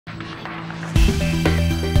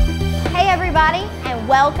everybody, and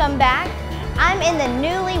welcome back. I'm in the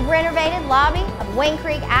newly renovated lobby of Wing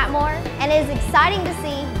Creek Atmore, and it is exciting to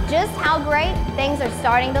see just how great things are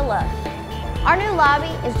starting to look. Our new lobby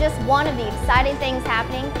is just one of the exciting things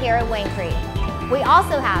happening here at Wing Creek. We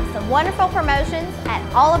also have some wonderful promotions at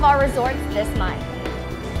all of our resorts this month.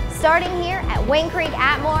 Starting here at Wing Creek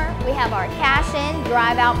Atmore, we have our Cash In,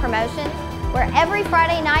 Drive Out promotion, where every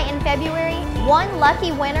Friday night in February, one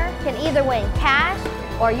lucky winner can either win cash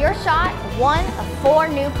or your shot of one of 4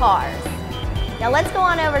 new cars. Now let's go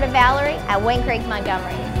on over to Valerie at Wing Creek,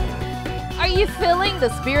 Montgomery. Are you feeling the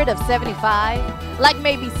spirit of 75? Like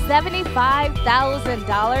maybe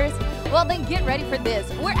 $75,000? Well, then get ready for this.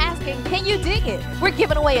 We're asking, can you dig it? We're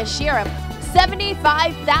giving away a share of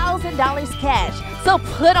 $75,000 cash. So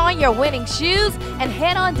put on your winning shoes and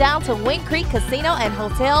head on down to Wing Creek Casino and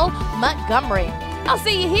Hotel, Montgomery. I'll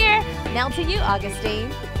see you here. Now to you,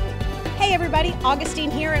 Augustine. Hey everybody,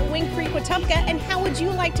 Augustine here at Wing Creek, Wetumpka, and how would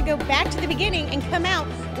you like to go back to the beginning and come out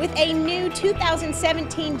with a new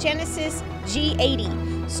 2017 Genesis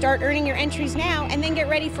G80? Start earning your entries now and then get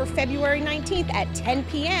ready for February 19th at 10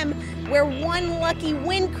 p.m. where one lucky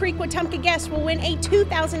Wing Creek, Wetumpka guest will win a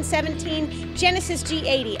 2017 Genesis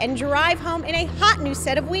G80 and drive home in a hot new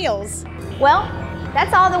set of wheels. Well,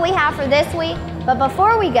 that's all that we have for this week, but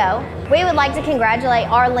before we go, we would like to congratulate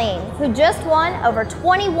Arlene, who just won over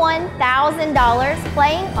 $21,000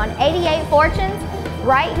 playing on 88 Fortunes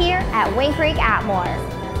right here at Wing Creek Atmore.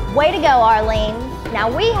 Way to go, Arlene. Now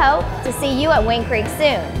we hope to see you at Wing Creek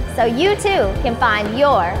soon, so you too can find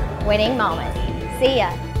your winning moment. See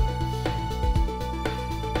ya.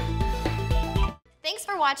 Thanks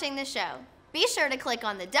for watching the show. Be sure to click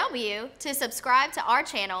on the W to subscribe to our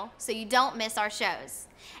channel so you don't miss our shows.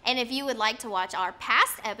 And if you would like to watch our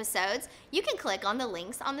past episodes, you can click on the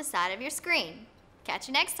links on the side of your screen. Catch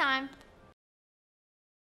you next time.